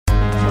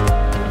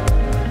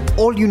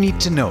all you need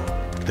to know,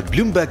 the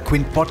Bloomberg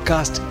Quint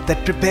podcast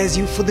that prepares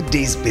you for the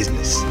day's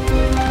business.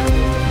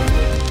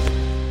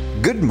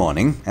 Good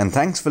morning and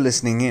thanks for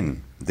listening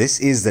in.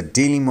 This is the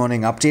Daily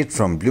Morning Update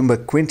from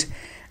Bloomberg Quint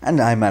and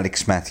I'm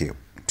Alex Matthew.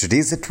 Today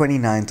is the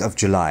 29th of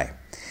July.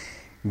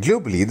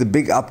 Globally, the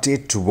big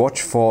update to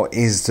watch for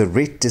is the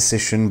rate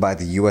decision by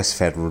the US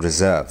Federal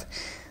Reserve.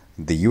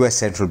 The US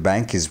Central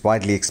Bank is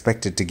widely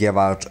expected to give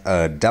out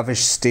a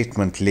dovish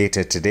statement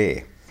later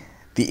today.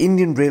 The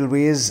Indian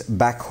Railways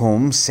back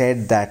home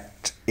said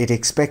that it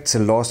expects a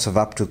loss of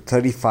up to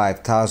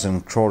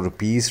 35,000 crore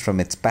rupees from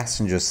its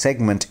passenger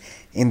segment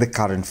in the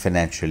current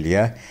financial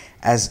year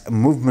as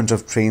movement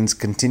of trains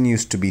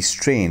continues to be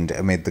strained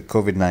amid the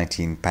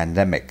COVID-19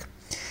 pandemic.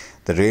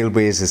 The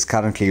Railways is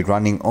currently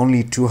running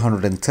only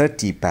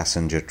 230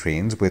 passenger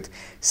trains with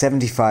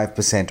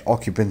 75%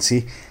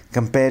 occupancy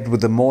compared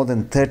with the more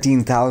than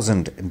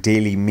 13,000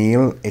 daily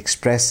mail,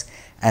 express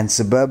and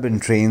suburban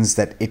trains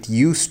that it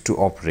used to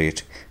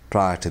operate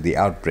prior to the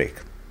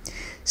outbreak.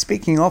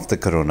 Speaking of the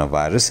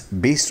coronavirus,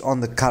 based on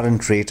the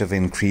current rate of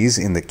increase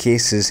in the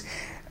cases,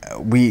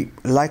 we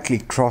likely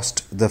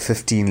crossed the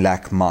 15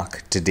 lakh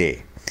mark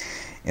today.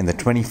 In the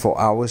 24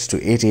 hours to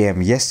 8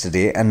 a.m.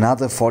 yesterday,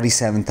 another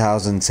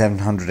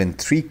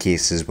 47,703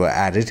 cases were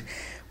added,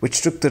 which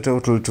took the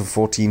total to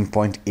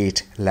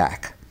 14.8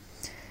 lakh.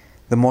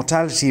 The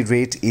mortality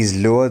rate is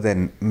lower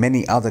than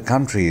many other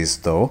countries,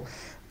 though,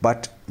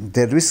 but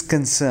there is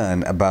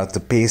concern about the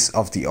pace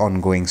of the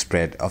ongoing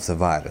spread of the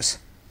virus.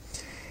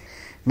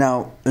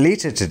 Now,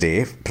 later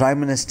today, Prime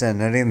Minister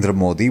Narendra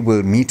Modi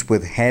will meet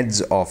with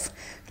heads of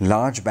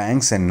large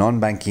banks and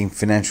non-banking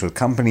financial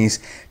companies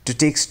to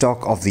take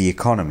stock of the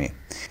economy.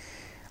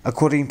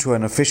 According to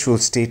an official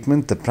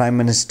statement, the Prime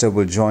Minister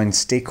will join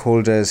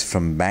stakeholders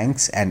from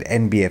banks and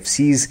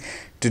NBFCs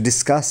to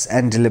discuss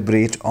and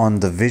deliberate on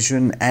the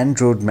vision and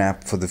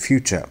roadmap for the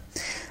future.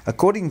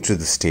 According to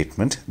the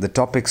statement, the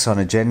topics on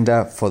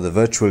agenda for the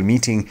virtual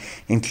meeting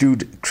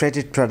include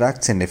credit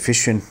products and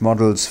efficient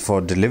models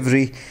for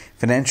delivery,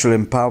 financial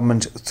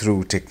empowerment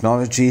through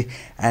technology,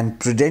 and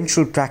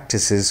prudential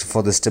practices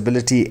for the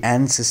stability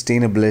and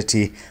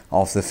sustainability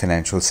of the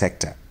financial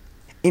sector.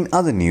 In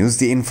other news,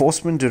 the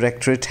Enforcement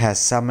Directorate has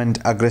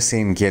summoned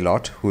Agrasen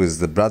Gehlot, who is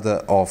the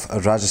brother of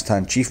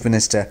Rajasthan Chief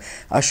Minister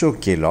Ashok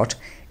Gehlot,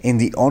 in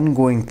the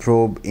ongoing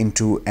probe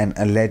into an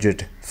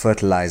alleged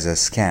fertilizer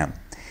scam.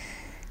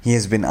 He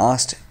has been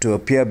asked to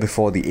appear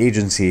before the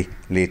agency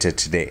later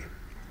today.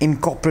 In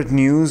corporate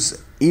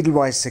news,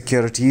 Edelweiss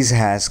Securities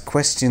has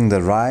questioned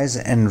the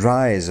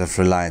rise of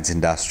Reliance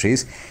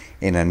Industries.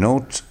 In a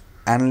note,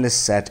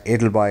 analysts at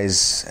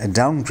Edelweiss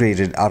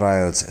downgraded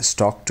RIL's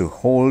stock to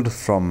hold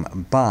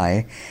from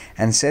buy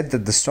and said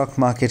that the stock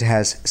market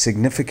has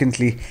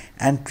significantly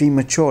and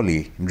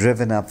prematurely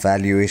driven up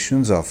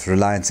valuations of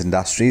Reliance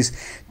Industries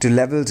to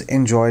levels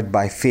enjoyed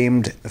by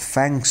famed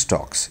FANG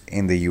stocks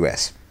in the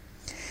US.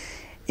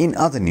 In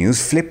other news,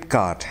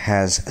 Flipkart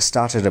has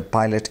started a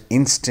pilot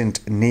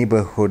instant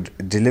neighborhood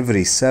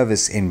delivery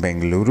service in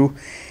Bengaluru.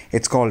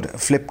 It's called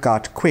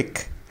Flipkart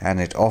Quick and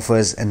it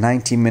offers a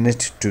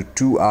 90-minute to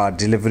 2-hour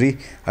delivery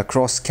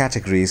across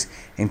categories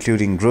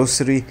including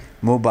grocery,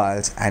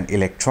 mobiles and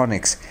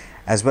electronics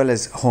as well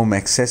as home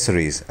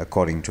accessories,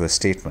 according to a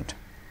statement.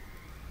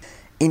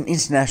 In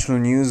international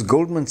news,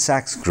 Goldman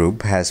Sachs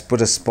Group has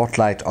put a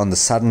spotlight on the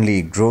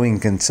suddenly growing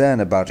concern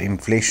about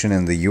inflation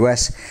in the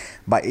US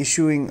by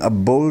issuing a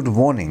bold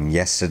warning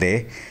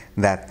yesterday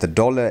that the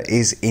dollar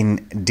is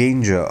in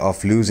danger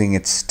of losing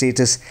its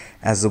status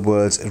as the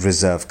world's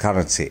reserve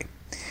currency.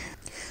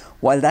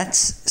 While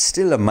that's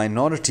still a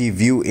minority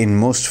view in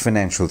most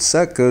financial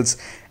circles,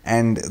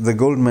 and the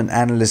Goldman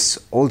analysts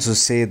also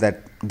say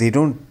that they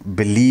don't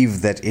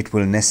believe that it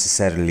will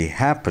necessarily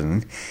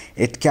happen,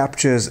 it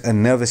captures a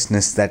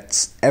nervousness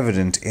that's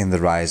evident in the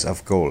rise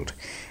of gold.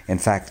 In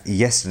fact,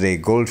 yesterday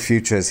gold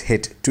futures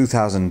hit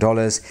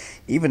 $2,000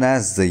 even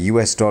as the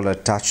US dollar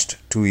touched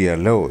 2-year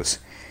lows.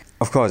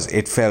 Of course,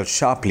 it fell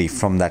sharply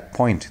from that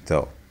point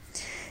though.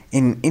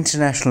 In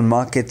international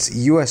markets,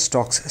 US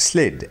stocks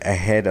slid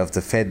ahead of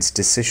the Fed's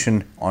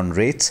decision on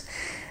rates.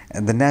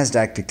 The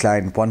Nasdaq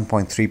declined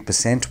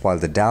 1.3% while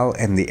the Dow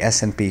and the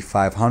S&P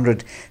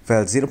 500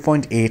 fell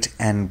 0.8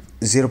 and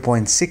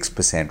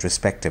 0.6%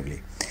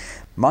 respectively.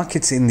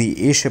 Markets in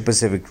the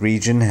Asia-Pacific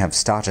region have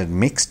started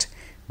mixed,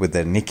 with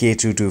the Nikkei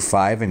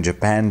 225 in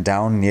Japan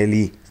down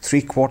nearly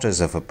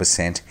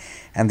 0.75%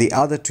 and the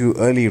other two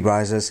early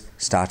risers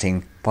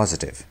starting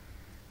positive.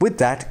 With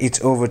that,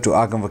 it's over to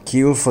Agam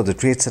Vakil for the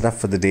trade setup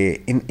for the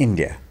day in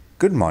India.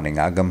 Good morning,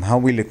 Agam. How are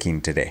we looking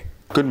today?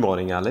 Good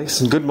morning,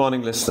 Alex, and good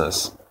morning,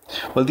 listeners.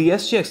 Well, the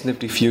SGX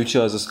Nifty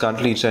Futures is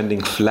currently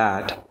trending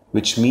flat,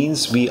 which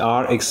means we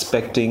are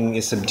expecting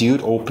a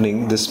subdued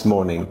opening this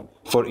morning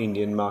for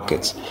Indian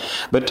markets.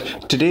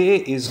 But today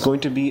is going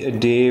to be a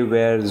day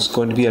where there's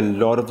going to be a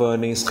lot of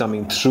earnings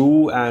coming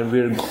through, and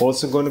we're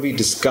also going to be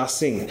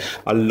discussing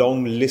a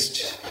long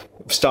list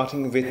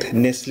starting with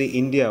Nestle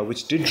India,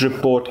 which did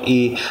report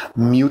a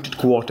muted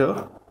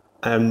quarter.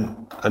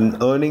 and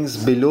earnings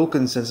below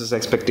consensus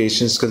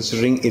expectations,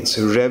 considering its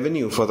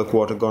revenue for the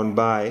quarter gone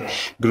by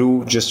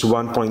grew just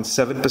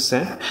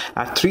 1.7%.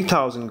 At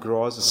 3,000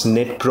 crores, its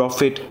net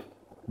profit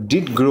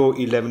did grow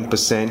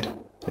 11%,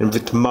 and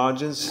with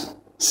margins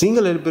seeing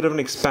a little bit of an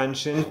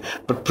expansion,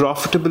 but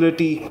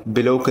profitability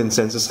below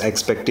consensus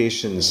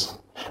expectations.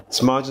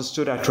 Its margin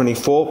stood at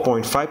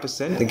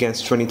 24.5%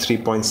 against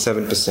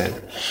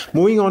 23.7%.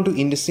 Moving on to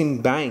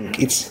IndusInd Bank,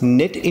 its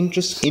net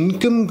interest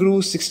income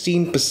grew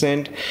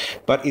 16%,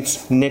 but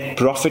its net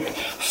profit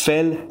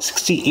fell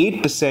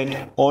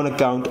 68% on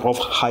account of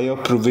higher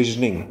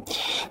provisioning.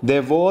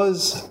 There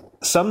was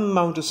some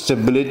amount of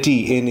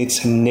stability in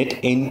its net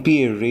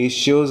NPA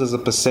ratios as a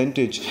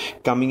percentage,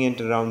 coming in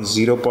at around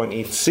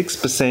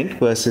 0.86%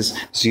 versus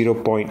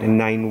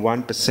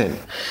 0.91%.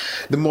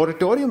 The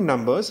moratorium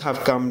numbers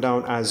have come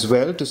down as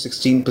well to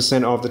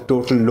 16% of the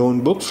total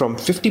loan book from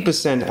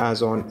 50%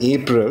 as on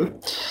April,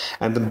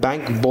 and the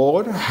bank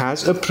board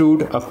has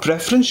approved a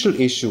preferential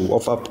issue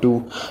of up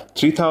to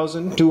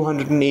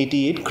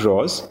 3,288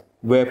 crores,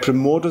 where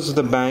promoters of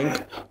the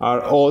bank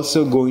are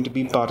also going to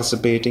be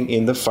participating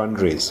in the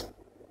fundraise.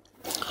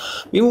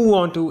 We move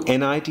on to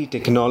NIT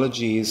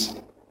Technologies,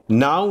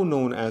 now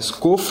known as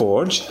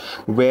Coforge,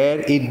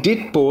 where it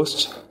did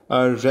post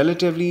a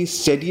relatively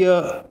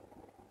steadier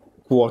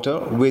quarter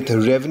with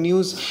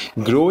revenues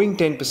growing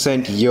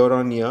 10% year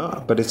on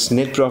year, but its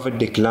net profit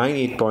declined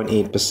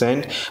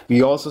 8.8%.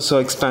 We also saw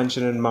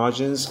expansion in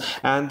margins,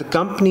 and the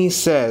company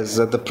says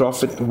that the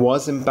profit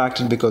was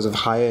impacted because of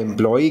higher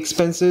employee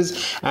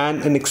expenses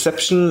and an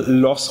exceptional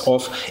loss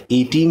of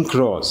 18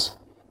 crores.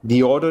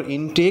 The order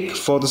intake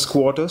for this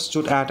quarter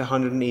stood at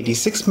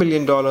 $186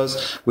 million,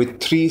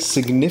 with 3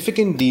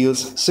 significant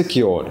deals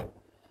secured.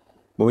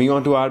 Moving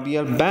on to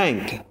RBL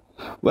Bank.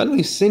 Well,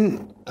 we've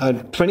seen a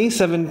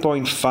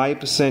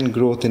 27.5%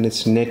 growth in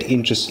its net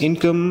interest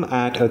income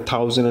at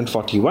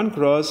 1,041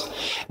 crores,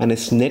 and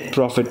its net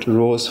profit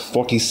rose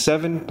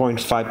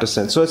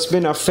 47.5%. So it's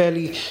been a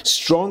fairly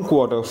strong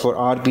quarter for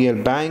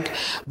RBL Bank,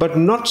 but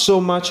not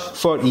so much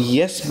for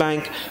Yes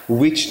Bank,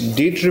 which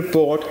did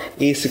report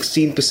a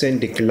 16%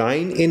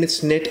 decline in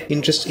its net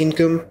interest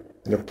income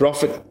and a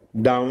profit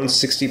down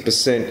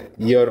 60%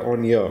 year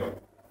on year.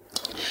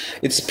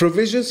 Its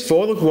provisions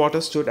for the quarter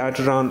stood at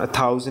around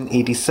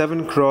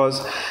 1,087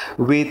 crores,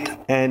 with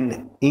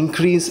an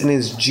increase in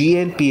its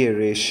GNPA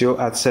ratio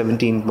at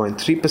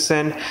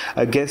 17.3%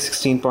 against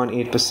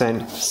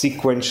 16.8%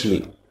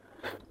 sequentially.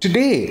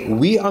 Today,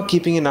 we are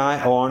keeping an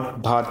eye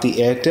on Bharti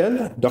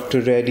Airtel, Dr.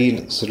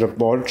 Reddy's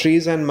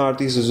Laboratories, and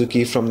Maruti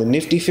Suzuki from the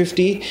Nifty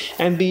 50.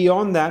 And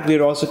beyond that, we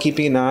are also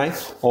keeping an eye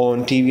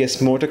on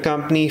TVS Motor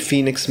Company,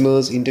 Phoenix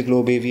Mills,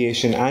 Interglobe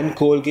Aviation, and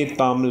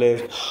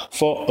Colgate-Palmolive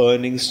for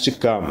earnings to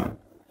come.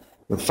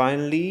 And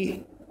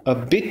finally, a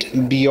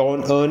bit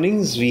beyond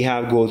earnings, we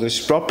have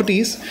Godrej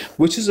Properties,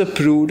 which has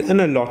approved an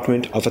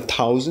allotment of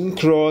 1,000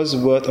 crores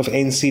worth of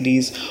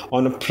NCDs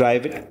on a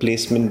private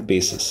placement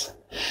basis.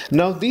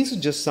 Now, these are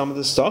just some of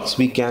the stocks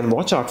we can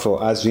watch out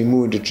for as we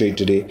move into trade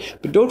today.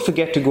 But don't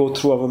forget to go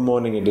through our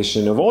morning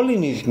edition of All You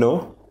Need to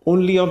Know,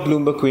 only on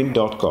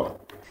BloombergQuint.com.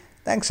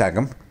 Thanks,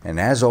 Agam. And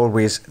as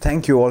always,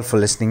 thank you all for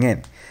listening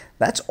in.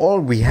 That's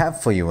all we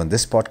have for you on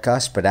this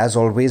podcast. But as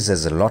always,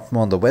 there's a lot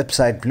more on the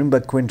website,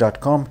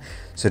 BloombergQuint.com.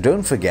 So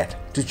don't forget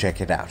to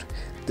check it out.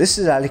 This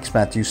is Alex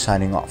Matthews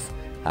signing off.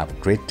 Have a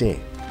great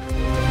day.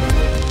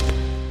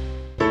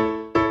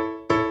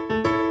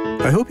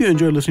 I hope you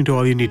enjoyed listening to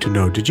All You Need to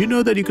Know. Did you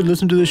know that you could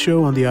listen to the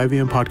show on the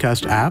IVM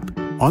Podcast app?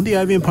 On the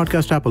IVM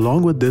Podcast app,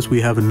 along with this, we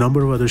have a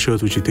number of other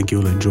shows which you think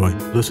you'll enjoy.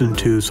 Listen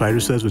to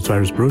Cyrus Says with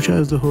Cyrus Brocha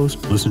as the host.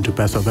 Listen to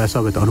Paisa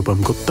Vaisa with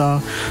Anupam Gupta.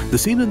 The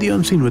Scene and the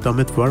Unseen with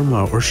Amit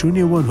Verma, or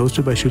Shunya One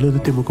hosted by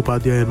Shiladitya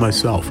Mukhopadhyay and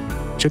myself.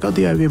 Check out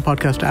the IVM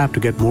Podcast app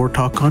to get more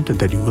talk content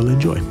that you will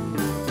enjoy.